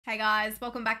Hey guys,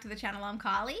 welcome back to the channel. I'm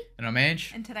Carly. And I'm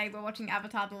Ange. And today we're watching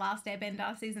Avatar The Last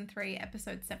Airbender Season 3,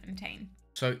 Episode 17.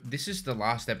 So this is the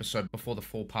last episode before the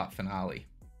 4-part finale,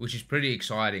 which is pretty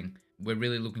exciting. We're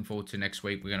really looking forward to next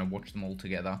week. We're going to watch them all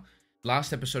together.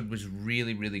 Last episode was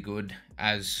really, really good,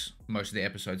 as most of the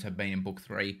episodes have been in Book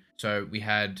 3. So we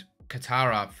had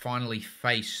Katara finally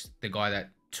face the guy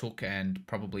that took and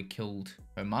probably killed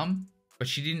her mum. But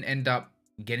she didn't end up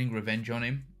getting revenge on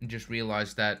him and just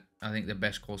realized that I think the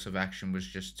best course of action was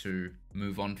just to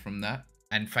move on from that.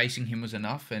 And facing him was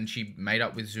enough, and she made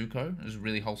up with Zuko. It was a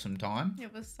really wholesome time.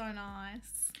 It was so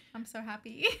nice. I'm so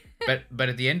happy. but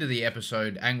at the end of the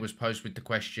episode, Aang was posed with the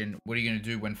question, what are you going to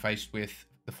do when faced with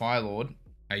the Fire Lord?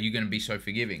 Are you going to be so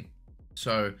forgiving?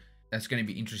 So that's going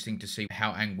to be interesting to see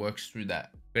how Aang works through that.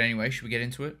 But anyway, should we get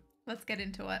into it? Let's get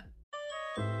into it.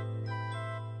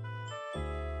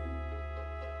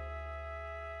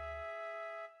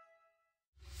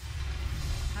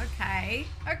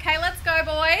 Okay, let's go,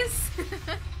 boys.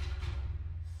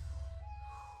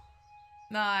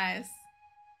 Nice.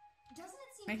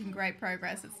 Making great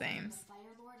progress, it seems. Fire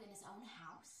Lord in his own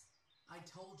house? I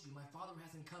told you, my father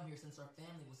hasn't come here since our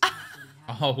family was actually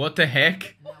happy. Oh, what the heck?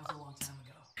 And that was a long time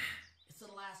ago. It's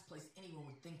the last place anyone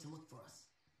would think to look for us.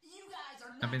 You guys are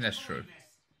not I mean, that's true. this.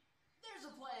 There's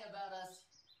a play about us.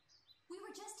 We were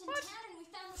just in town and we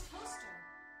found this poster.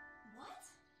 What?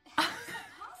 How is that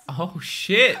possible? Oh,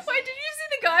 shit. Wait, did you see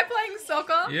the guy playing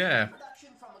soccer? Yeah.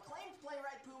 Production from acclaimed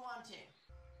playwright Pu Wan-ting.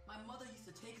 My mother used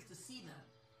to take us to see them.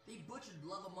 They butchered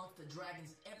Love Amongst the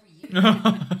Dragons every year.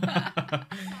 Sokka,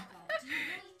 do you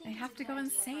really think They it's have a to good go and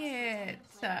idea for see us to go it. and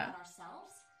play about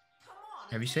ourselves? Come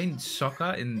on, Have you it's seen like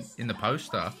Sokka in the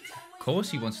poster? Of course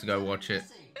he wants to go watch it.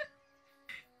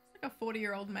 Like a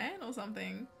 40-year-old man or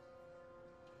something.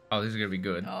 Oh, this is going to be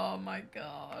good. Oh my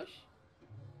gosh.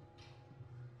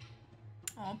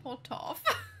 Oh, poor Toph.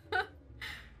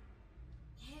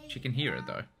 Hey, She can hear it,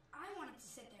 though. I wanted to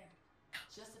sit there.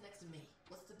 Just sit next to me.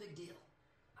 What's the big deal?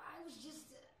 I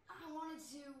wanted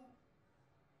to...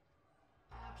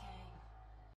 Okay.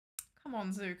 Come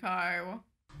on, Zuko.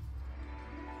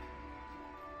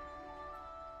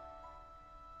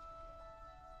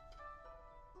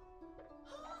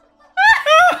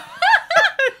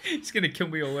 He's going to kill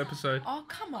me all episode. Oh,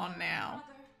 come on now.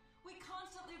 Mother, we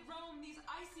constantly roam these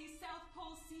icy South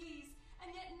Pole seas, and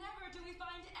yet never do we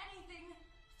find anything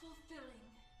fulfilling.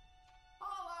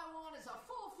 All I want is a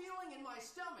full feeling in my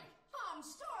stomach. I'm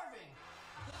starving.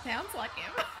 Sounds like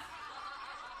him.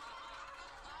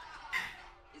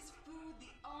 Is food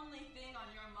the only thing on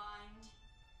your mind?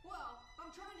 Well, I'm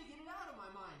trying to get it out of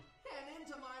my mind and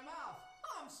into my mouth.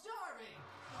 I'm starving.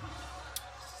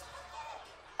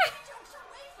 Jokes are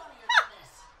way funnier than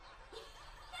this.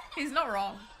 He's not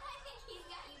wrong. I think he's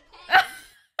got you pegged.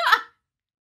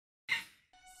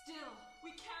 Still,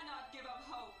 we cannot give up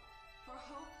hope, for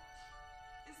hope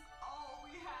is all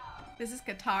we have. This is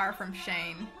Katara from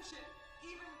Shane. Push it,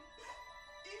 even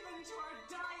to our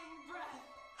dying breath.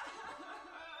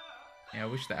 Yeah, I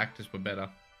wish the actors were better.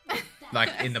 Like,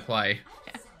 in the play. I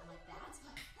don't sound like that.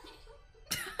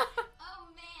 Oh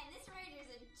man, this writer's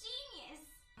a genius.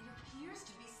 It appears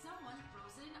to be someone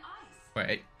frozen in ice.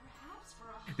 Wait, Perhaps for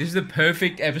a this is the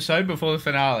perfect episode before the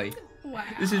finale. Wow.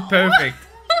 This is perfect. The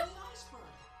iceberg.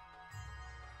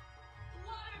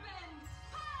 waterbend.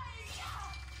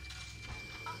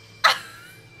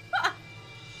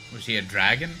 Was he a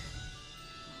dragon?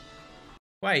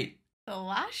 Wait. The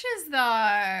lashes, though.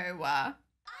 I'm the Avatar,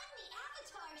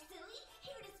 silly,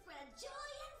 here to spread joy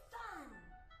and fun.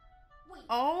 Wait,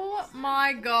 Oh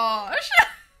my gosh.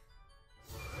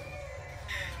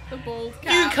 The bald You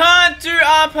cap. can't do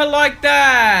Appa like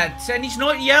that! And he's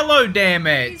not yellow, damn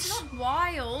it! He's not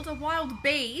wild, a wild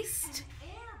beast.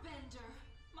 Airbender.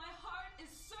 My heart is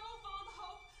so full of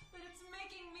hope that it's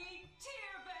making me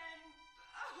tear bend.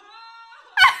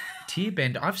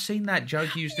 Tearbend, I've seen that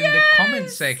joke used in the comment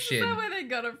Yes! section. Is that where they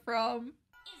got it from? is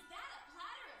that a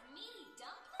platter of meaty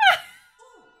dumplings?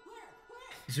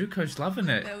 Ooh, where? Zuko's loving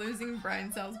it. They're losing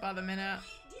brain cells by the minute.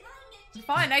 Did I The mention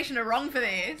Fire Nation are wrong for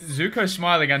this. Zuko's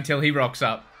smiling until he rocks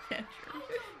up. Yeah,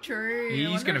 true. He's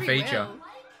I wonder gonna if he feature. will. like?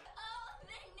 Oh,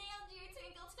 they nailed you,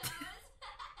 Twinkle Toes.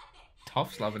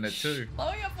 Toph's loving it too.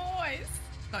 Lower your voice.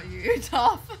 Not you,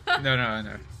 Toph. No, I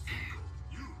know.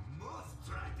 You must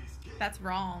try this game. That's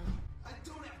wrong. I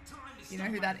don't have time to You know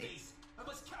stuff who my that face. is? I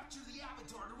must capture the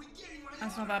Avatar to regain my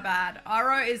That's not honor. that bad.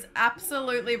 Iroh is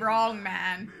absolutely wrong,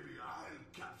 man. Maybe I'll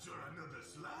capture another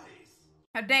slice.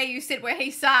 How dare you sit where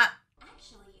he sat?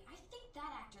 Actually, I think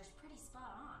that actor's pretty spot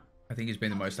on. I think he's been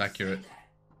the most accurate.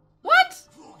 What?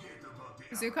 Forget about the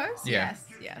Zuko's? Yeah. Yes,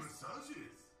 yes.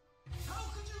 massages. How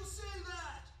could you say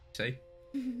that? see.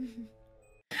 I think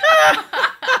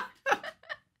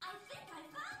I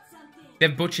found something.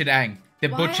 They've butchered Aang.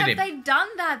 They've Why butchered have him. they done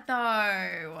that though?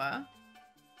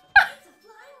 It's a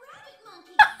flying rabbit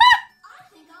monkey. I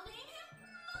think I'll name him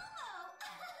Momo.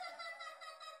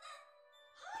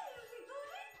 Hi,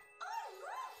 everybody. I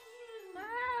love you.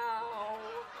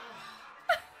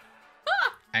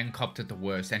 Wow. Aang copped it the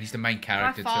worst, and he's the main By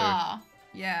character too. far.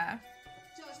 Yeah.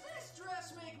 Does this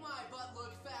dress make my butt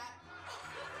look fat?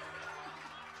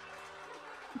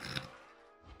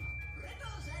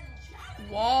 Riddles and challenges.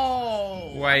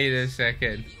 Whoa. Wait a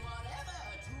second. You want ever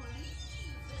to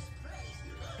leave this place?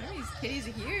 Oh, his titties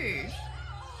are huge.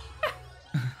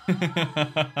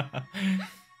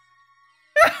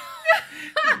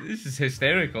 This is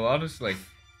hysterical, honestly.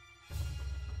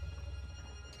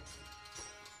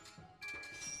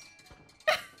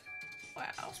 Wow.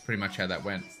 That's pretty much how that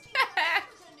went.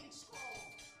 Pretending small.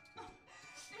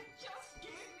 It just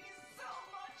gave me so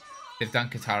much hope. They've done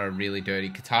Katara really dirty.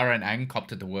 Katara and Aang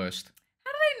copped it the worst.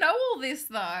 How do they know all this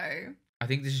though? I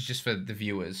think this is just for the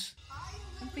viewers.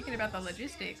 I'm thinking about the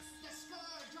logistics. The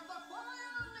scourge of the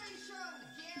Fire Nation.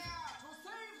 Here to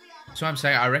save the So I'm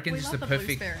saying I reckon We this is love the the blue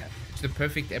perfect. spirit. It's the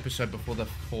perfect episode before the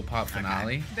 4-part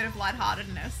finale. Okay. Bit of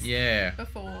lightheartedness. Yeah.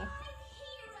 Before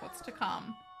what's to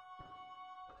come.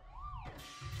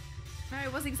 No,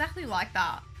 it was exactly like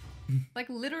that. Like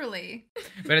literally.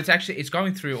 But it's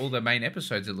going through all the main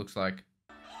episodes, it looks like.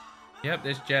 Yep,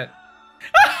 there's Jet.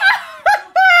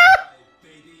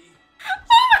 Baby.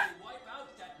 Wipe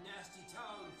out that nasty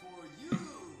town for you.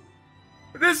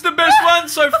 This is the best one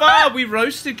so far. We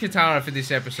roasted Katara for this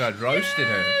episode. Roasted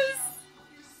her.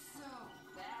 So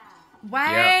bad.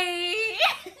 Way.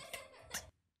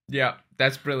 Yeah,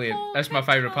 that's brilliant. That's my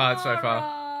favorite part so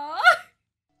far.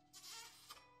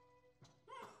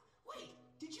 Wait,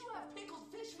 did you have pickled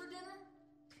fish for dinner?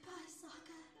 Goodbye,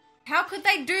 Sokka. How could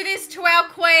they do this to our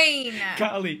queen?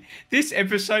 Carly, this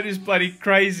episode is bloody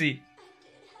crazy.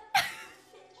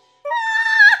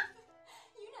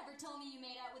 You never told me you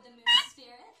made out with the moon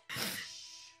spirit.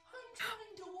 I'm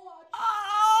trying to watch.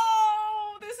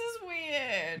 Oh, this is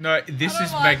weird. No, this I don't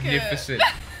is like it. magnificent.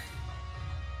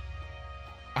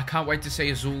 I can't wait to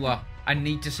see Azula. I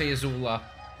need to see Azula.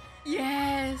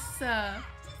 Yes.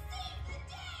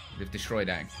 They've destroyed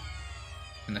Aang.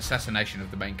 An assassination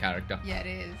of the main character. Yeah, it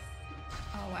is.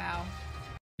 Oh wow.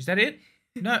 Is that it?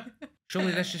 No.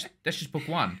 Surely that's just book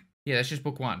one. Yeah, that's just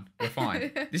book one. We're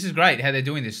fine. This is great how they're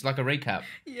doing this. It's like a recap.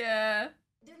 Yeah.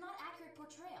 They're not accurate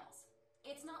portrayals.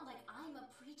 It's not like I'm a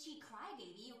preachy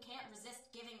crybaby who can't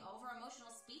resist giving over emotional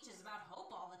speeches about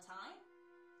hope all the time.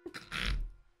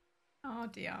 Oh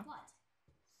dear. What?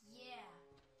 Yeah,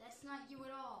 that's not you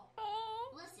at all.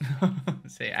 Oh. Listen.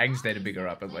 See, Aang's there to big her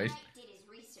up at least. Playwright did his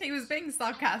research. He was being I know it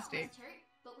sarcastic. must hurt,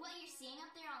 but what you're seeing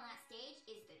up there on that stage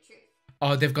is the truth.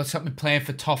 Oh, they've got something planned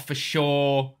for Toph for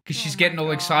sure. Because she's Oh getting my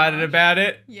all excited gosh. about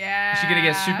it. Yeah. She's gonna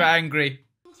get super angry.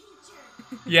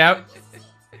 Teacher. Yep.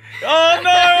 Oh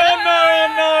no! Oh no! Oh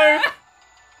no!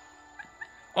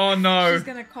 Oh no! She's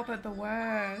gonna cop it the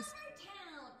worst.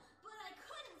 Town, but I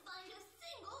couldn't find a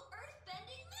single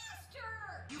earthbending master.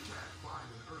 You can't find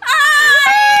an earth.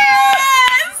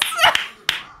 Yes!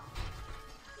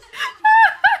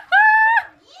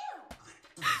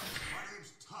 You. My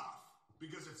name's Tough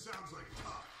because it sounds like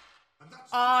tough, and that's.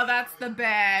 Oh, that's the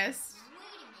best.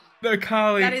 Wait a minute. No,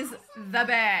 Carly. That is the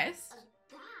best. A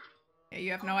guy. Yeah,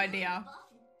 you have no idea. Buff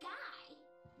guy.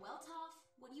 Well, Toph,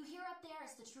 what you hear up there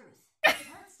is the truth. It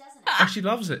hurts, doesn't it? Oh, she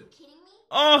loves it. Are you kidding me?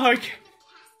 Oh, I okay. couldn't have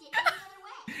cast it any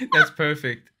other way. That's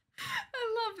perfect.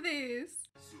 I love this.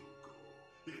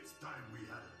 Zuko, it's time we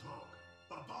had a talk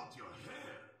about your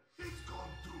hair. It's gone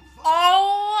too far.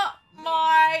 Oh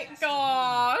my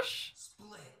gosh.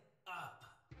 Split up.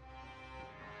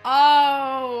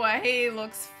 Oh, he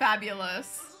looks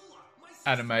fabulous.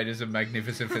 Animators are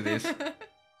magnificent for this. You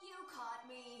caught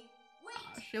me.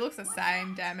 Wait. She looks the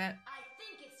same, damn it. I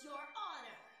think it's your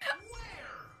honor.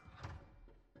 Where?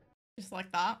 Just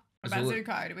like that. What about Azula-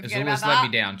 Zuko? Did we forget about Azula's let that?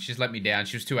 me down. She's let me down.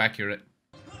 She was too accurate.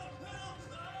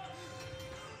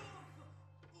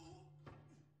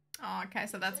 Oh, okay,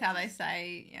 so that's how they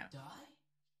say, yeah. Die?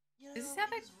 You Is this know, how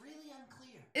they- it's really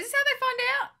unclear. Is this how they find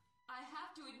out? I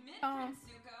have to admit, Oh. Prince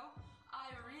Zuko, I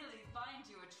really find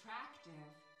you attractive.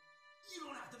 You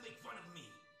don't have to make fun of me.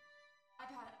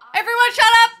 I've had Everyone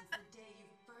shut up! since the day you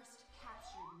first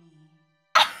captured me.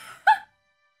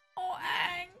 Oh,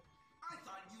 Aang. I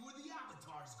thought you were the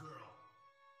Avatar's girl.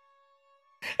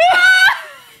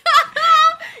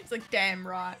 He's like, damn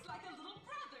right. It's like a little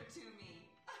brother to me.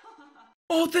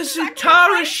 Oh, the Exactly Zatara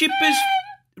what I shippers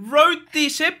wrote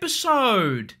this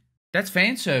episode. That's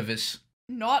fan service.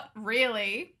 Not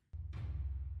really.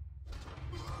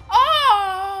 Oh!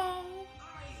 I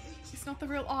hate you, It's not the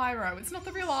real Iroh. It's not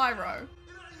the real Iroh. and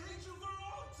I hate you for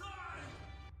all time!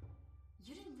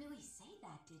 You didn't really say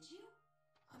that, did you?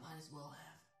 I might as well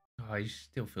have. Oh, he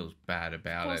still feels bad Of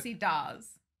about course it. he does.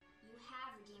 You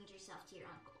have redeemed yourself to your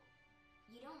uncle.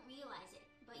 You don't realize it,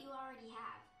 but you already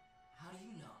have. How do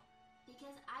you know?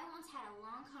 Because I once had a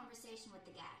long conversation with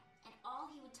the guy, and all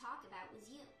he would talk about was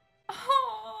you.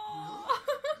 Oh.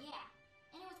 Yeah,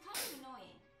 and it was kind of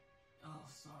annoying, Oh,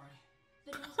 sorry.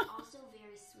 but it was also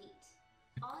very sweet.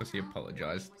 All course he your uncle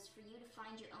apologized. wanted was for you to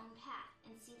find your own path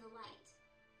and see the light.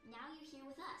 Now you're here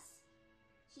with us.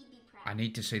 He'd be proud. I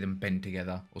need to see them bend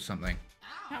together or something.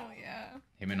 Ow! Hell yeah.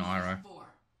 Him and Iroh. For?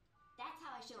 That's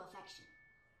how I show affection.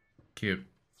 Cute.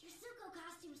 Your Zuko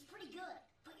costume's pretty good,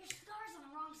 but your scar's on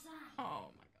the wrong side.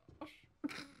 Oh my gosh.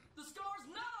 The scar's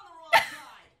not on the wrong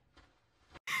side!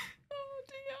 Oh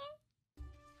dear.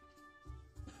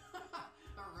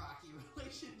 A rocky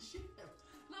relationship.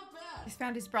 Not bad. He's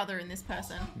found his brother in this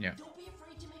person. Yeah. Don't be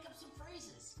afraid to make up some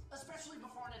phrases, especially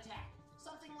before an attack.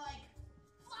 Something like,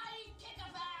 "Flying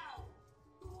kick-a-bow!"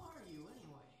 Who are you,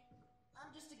 anyway? I'm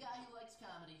just a guy who likes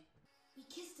comedy. We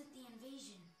kissed at the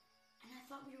invasion, and I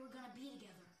thought we were gonna be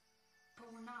together,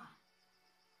 but we're not.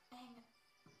 And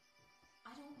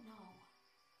I don't know.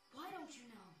 Why don't you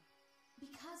know?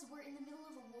 Because we're in the middle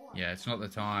of a war. Yeah, it's not the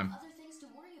We have time. other things to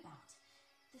worry about.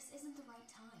 This isn't the right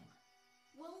time.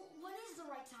 Well, what is the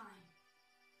right time?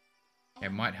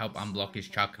 It might help unblock his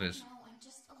chakras. No, I'm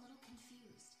just a little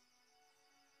confused.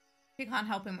 He can't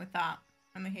help him with that.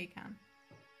 Only he can.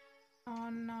 Oh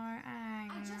no, I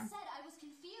Aang. just said I was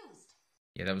confused.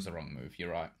 Yeah, that was the wrong move.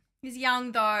 You're right. He's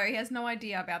young though. He has no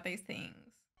idea about these things.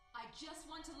 I just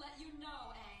want to let you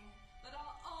know, Aang, that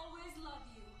I'll always love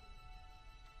you.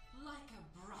 Like a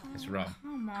brother. That's wrong.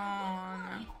 Come on.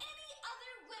 Any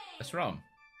other way? That's wrong.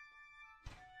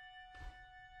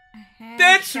 A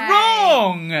That's handshake.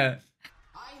 wrong! I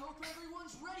hope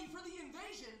everyone's ready for the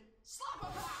invasion. Slap a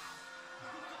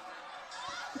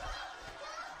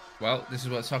Well, this is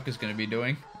what Sokka's going to be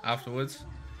doing afterwards.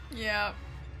 Yep.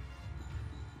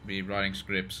 Be writing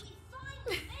scripts. We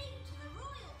finally made it to the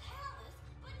royal palace,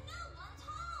 but no one's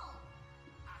home.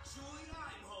 Actually,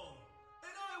 I'm home,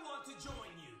 and I want to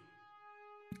join you.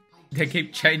 They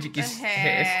keep changing The his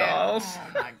hair. hairstyles.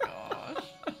 Oh my gosh.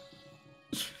 I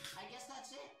guess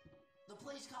that's it. The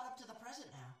play's caught up to the present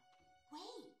now.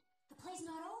 Wait, the play's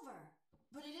not over.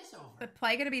 But it is over. The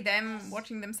play gonna be them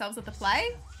watching themselves at the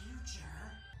play? Future.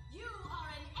 You are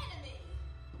an enemy.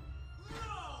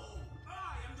 No! I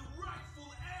am the rightful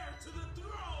heir to the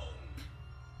throne!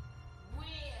 Will.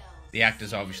 The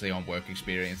actor's obviously on work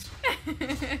experience.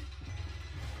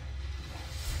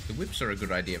 The whips are a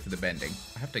good idea for the bending.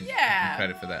 I have to give Yeah. him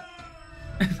credit for that.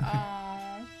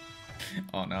 Oh.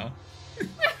 Oh no. The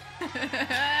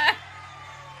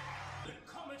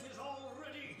comet is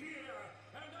already here,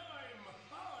 and I'm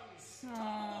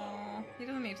Oh. He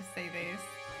doesn't need to see this.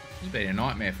 It's been a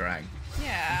nightmare for Aang.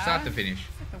 Yeah. From start to finish.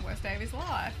 It's like the worst day of his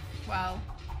life. Well,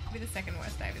 it'll be the second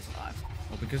worst day of his life.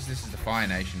 Well, because this is the Fire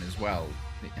Nation as well,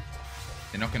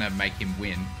 they're not going to make him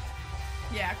win.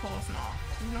 Yeah, of course not.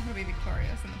 He's not gonna be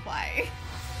victorious in the play.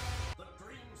 The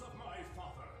dreams of my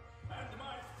father and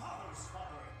my father's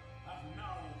father have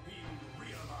now been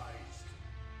realized.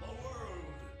 The world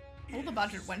All the is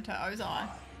budget went to Ozai.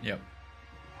 Yep.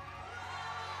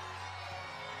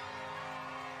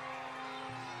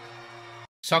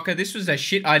 Sokka, this was a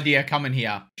shit idea coming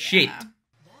here. Shit. Yeah.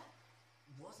 That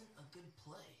wasn't a good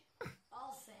play.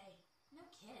 I'll say. No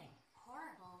kidding.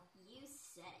 Horrible. You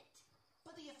said it.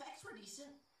 But the effects were decent.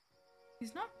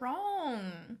 He's not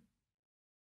wrong.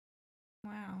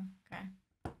 Wow. Okay.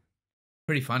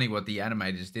 Pretty funny what the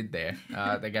animators did there.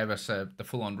 They gave us the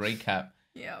full-on recap.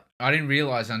 Yep. I didn't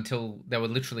realize until they were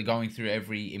literally going through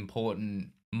every important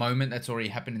moment that's already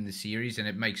happened in the series, and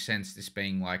it makes sense this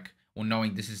being like, or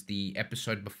knowing this is the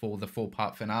episode before the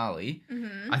 4-part finale.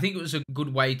 Mm-hmm. I think it was a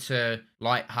good way to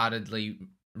lightheartedly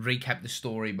recap the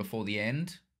story before the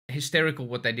end. Hysterical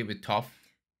what they did with Toph.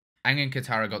 Aang and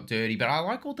Katara got dirty, but I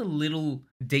like all the little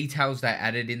details they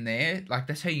added in there. Like,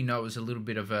 that's how you know it was a little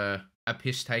bit of a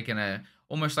piss take and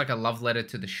almost like a love letter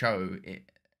to the show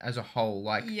as a whole,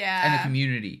 like, and the Yeah.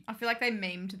 community. I feel like they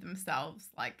memed themselves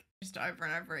like just over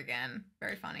and over again.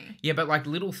 Very funny. Yeah, but like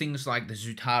little things like the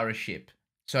Zutara ship.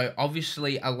 So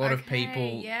obviously a lot of Okay,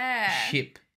 people yeah.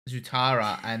 ship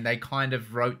Zutara, and they kind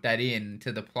of wrote that in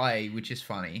to the play, which is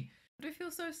funny. I do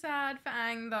feel so sad for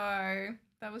Aang though.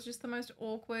 That was just the most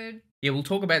awkward. Yeah, we'll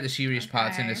talk about the serious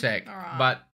parts in a Okay, sec. alright.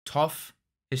 But Toph,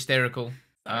 hysterical. So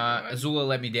good. Azula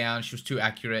let me down. She was too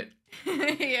accurate.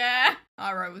 Yeah.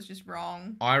 Iroh was just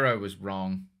wrong. Iroh was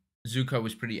wrong. Zuko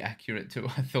was pretty accurate too.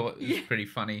 I thought it was pretty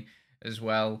funny as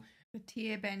well. The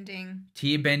tear bending.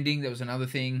 Tear bending, that was another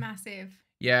thing. Massive.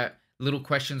 Yeah, little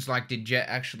questions like, did Jet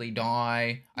actually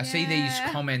die? I see these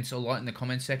Yeah. comments a lot in the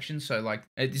comment section. So, like,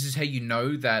 this is how you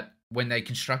know that when they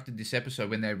constructed this episode,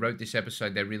 when they wrote this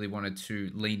episode, they really wanted to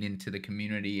lean into the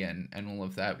community and all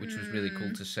of that, which was really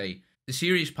cool to see. The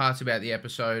serious parts about the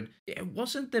episode, it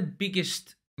wasn't the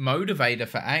biggest motivator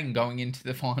for Aang going into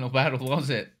the final battle, was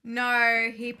it?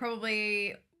 No, he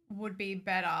probably would be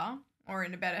better or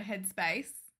in a better headspace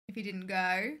if he didn't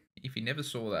go. If he never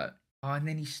saw that. Oh, and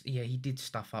then he did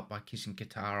stuff up by kissing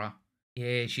Katara.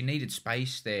 Yeah, she needed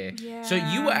space there. Yeah. So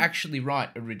you were actually right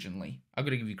originally. I've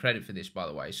got to give you credit for this, by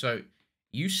the way. So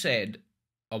you said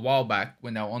a while back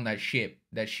when they were on that ship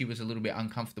that she was a little bit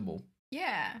uncomfortable.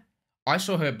 Yeah. I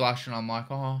saw her blush and I'm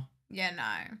like, oh. Yeah,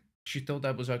 no. She thought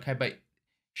that was okay, but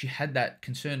she had that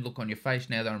concerned look on your face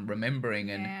now that I'm remembering,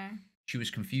 and she was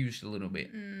confused a little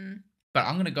bit. But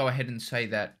I'm going to go ahead and say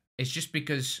that it's just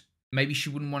because maybe she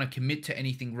wouldn't want to commit to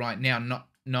anything right now, not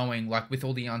knowing, like, with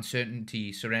all the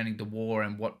uncertainty surrounding the war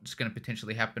and what's going to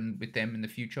potentially happen with them in the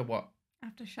future. What? I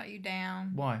have to shut you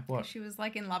down. Why? What? She was,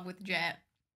 like, in love with Jet.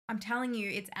 I'm telling you,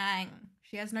 it's Aang.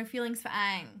 She has no feelings for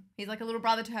Aang. He's like a little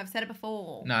brother to her. I've said it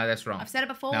before. No, that's wrong. I've said it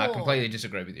before. No, I completely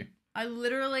disagree with you. I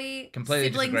literally Completely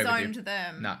sibling disagree with zoned you.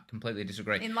 them. No, completely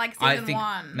disagree. In, like, season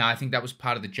 1. No, I think that was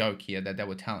part of the joke here that they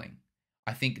were telling.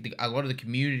 I think a lot of the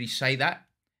community say that.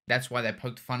 That's why they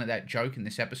poked fun at that joke in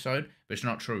this episode, but it's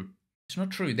not true. It's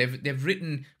not true. They've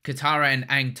written Katara and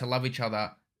Aang to love each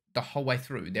other the whole way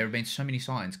through. There have been so many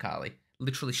signs, Carly.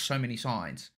 Literally so many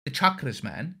signs. The chakras,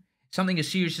 man. Something as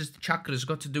serious as the chakras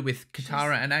got to do with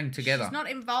Katara and Aang together. She's not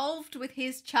involved with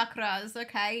his chakras,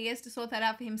 okay? He has to sort that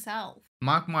out for himself.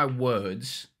 Mark my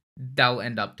words, they'll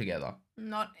end up together.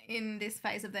 Not in this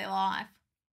phase of their life.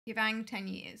 Give Aang 10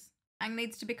 years. Aang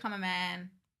needs to become a man.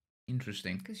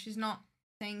 Interesting. Because she's not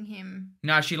seeing him.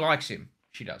 No, she likes him.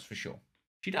 She does, for sure.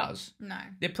 She does. No.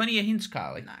 There are plenty of hints,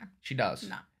 Carly. No. She does.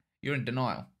 No. You're in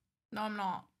denial. No, I'm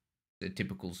not. The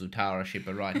typical Zutara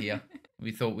shipper right here.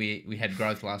 We thought we had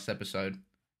growth last episode.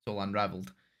 It's all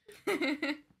unraveled.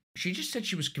 She just said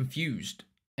she was confused.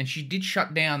 And she did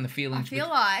shut down the feelings. I feel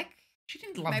like she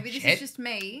didn't love maybe Jet. this is just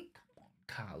me. Come on,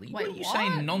 Carly. Wait, what are you what?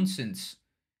 saying nonsense?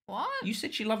 What? You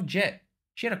said she loved Jet.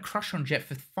 She had a crush on Jet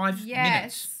for 5 Yes.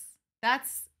 minutes.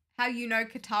 That's how you know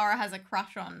Katara has a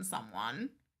crush on someone.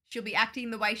 She'll be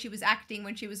acting the way she was acting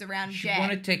when she was around She Jet.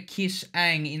 wanted to kiss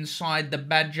Aang inside the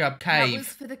Badger That cave. was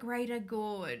for the greater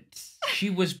good. She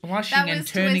was blushing That and was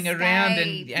to turning around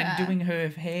escape. and doing her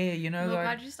hair, you know. Look,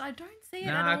 like, I don't see it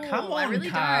nah, at all. come I on, really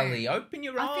Carly. don't. Open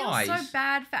your I eyes. feel so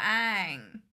bad for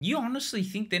Aang. You honestly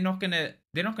think they're not gonna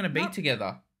be Not-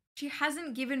 together? She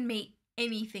hasn't given me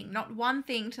anything, not one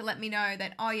thing to let me know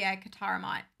that, oh yeah, Katara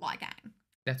might like Aang.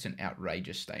 That's an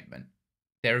outrageous statement.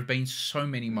 There have been so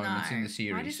many moments in the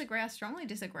series. I disagree. I strongly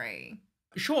disagree.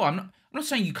 Sure, I'm not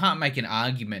saying you can't make an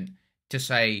argument to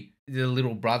say the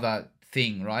little brother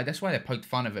thing, right? That's why they poked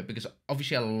fun of it, because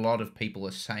obviously a lot of people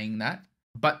are saying that.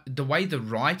 But the way the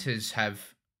writers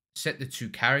have set the two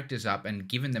characters up and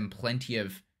given them plenty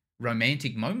of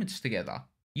romantic moments together,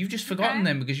 you've just forgotten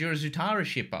them because you're a Zutara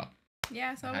shipper.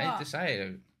 Yeah, so I what? hate to say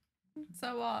it.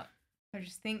 So what? I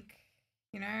just think,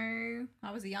 you know,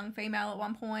 I was a young female at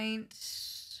one point.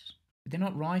 They're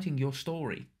not writing your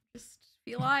story. Just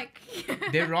feel like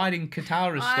They're writing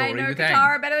Katara's story I know with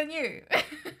Katara Aang. better than you.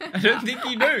 I don't think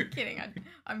you do. I'm kidding.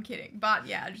 I'm kidding. But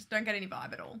yeah, I just don't get any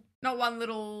vibe at all. Not one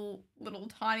little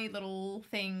tiny little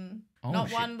thing. Oh, Not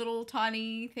shit. one little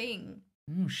tiny thing.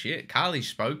 Oh shit, Carly's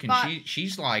spoken. But-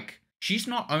 She's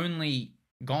not only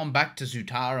gone back to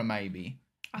Zutara maybe,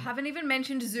 I haven't even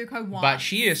mentioned Zuko once. but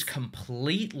she has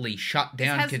completely shut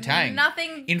down This has Kataang.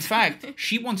 nothing. In fact,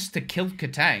 she wants to kill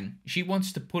Kataang. She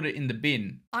wants to put it in the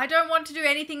bin. I don't want to do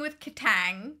anything with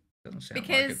Kataang. Doesn't sound like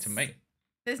Because- it to me.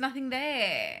 There's nothing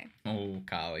there. Oh,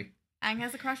 Carly. Aang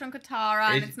has a crush on Katara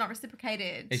and It's- it's not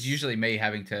reciprocated. It's usually me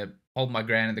having to hold my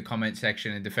ground in the comment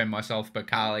section and defend myself, but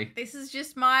Carly. This is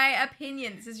just my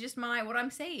opinion. This is just what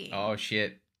I'm seeing. Oh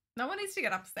shit. No one needs to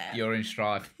get upset. You're in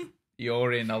strife.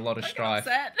 You're in a lot of Don't get strife.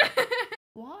 upset.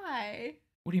 Why?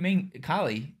 What do you mean,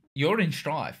 Carly? You're in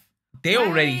strife. They're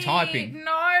already Wait, typing.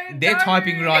 No, They're no.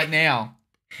 typing right now.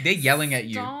 They're yelling at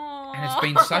you. Stop. And it's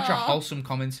been such a wholesome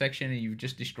comment section and you've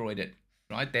just destroyed it.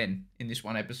 Right then, in this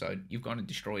one episode, you've gone and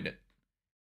destroyed it.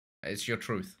 It's your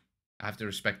truth. I have to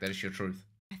respect that it's your truth.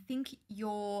 I think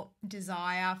your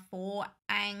desire for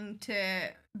Aang to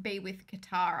be with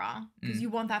Katara, because you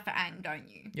want that for Aang, don't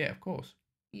you? Yeah, of course.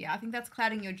 Yeah, I think that's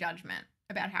clouding your judgment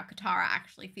about how Katara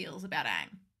actually feels about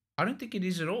Aang. I don't think it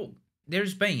is at all.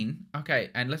 There's been, okay,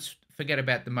 and let's forget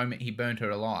about the moment he burned her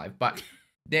alive, but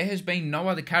there has been no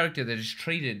other character that has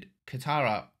treated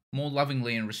Katara more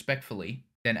lovingly and respectfully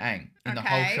than Aang in the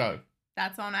whole show.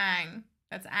 That's on Aang.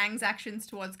 That's Aang's actions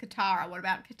towards Katara. What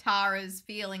about Katara's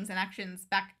feelings and actions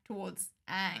back towards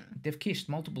Aang? They've kissed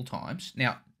multiple times.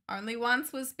 Now, only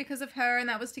once was because of her, and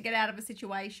that was to get out of a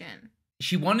situation.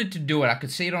 She wanted to do it. I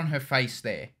could see it on her face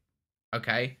there.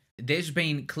 Okay? There's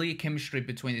been clear chemistry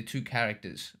between the two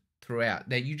characters throughout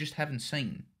that you just haven't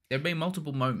seen. There have been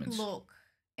multiple moments. Look,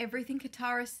 everything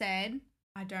Katara said,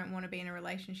 I don't want to be in a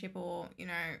relationship or, you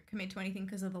know, commit to anything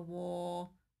because of the war,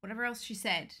 whatever else she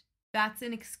said, that's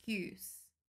an excuse.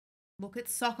 Look at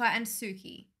Sokka and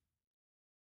Suki.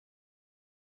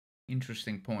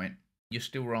 Interesting point. You're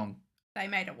still wrong. They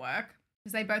made it work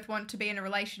because they both want to be in a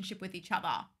relationship with each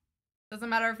other. Doesn't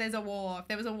matter if there's a war. If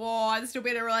there was a war, I'd still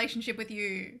be in a relationship with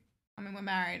you. I mean, we're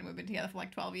married and we've been together for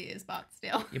like 12 years, but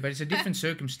still. Yeah, but it's a different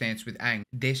circumstance with Aang.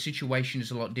 Their situation is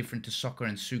a lot different to Sokka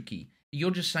and Suki.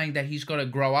 You're just saying that he's got to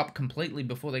grow up completely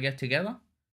before they get together?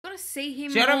 Got to see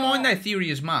him See, more. I don't mind that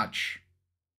theory as much.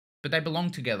 But they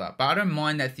belong together. But I don't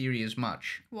mind that theory as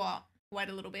much. What? Wait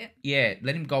a little bit? Yeah,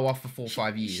 let him go off for 4 or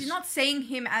 5 years. She's not seeing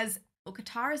him as... Well,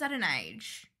 Katara's at an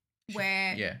age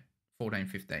where... Yeah, 14,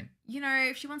 15. You know,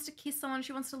 if she wants to kiss someone,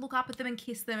 she wants to look up at them and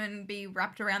kiss them and be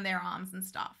wrapped around their arms and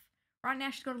stuff. Right now,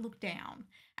 she's got to look down.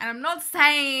 And I'm not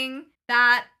saying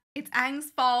that it's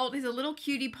Aang's fault. He's a little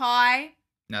cutie pie.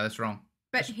 No, that's wrong.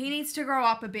 But he needs to grow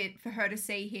up a bit for her to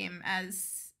see him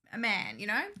as a man, you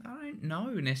know? I don't know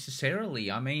necessarily.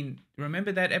 I mean,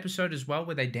 remember that episode as well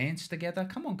where they danced together?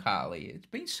 Come on, Carly. It's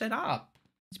been set up.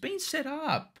 It's been set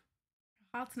up.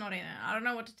 Heart's not in it. I don't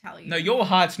know what to tell you. No, your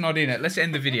heart's not in it. Let's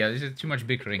end the video. This is too much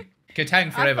bickering.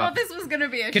 Kataang forever. I thought this was going to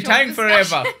be a Kataang short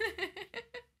discussion. forever.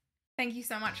 Thank you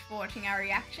so much for watching our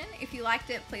reaction. If you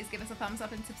liked it, please give us a thumbs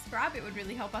up and subscribe. It would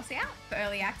really help us out. For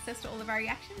early access to all of our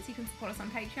reactions, you can support us on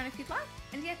Patreon if you'd like.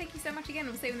 And yeah, thank you so much again.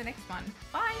 We'll see you in the next one.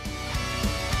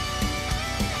 Bye.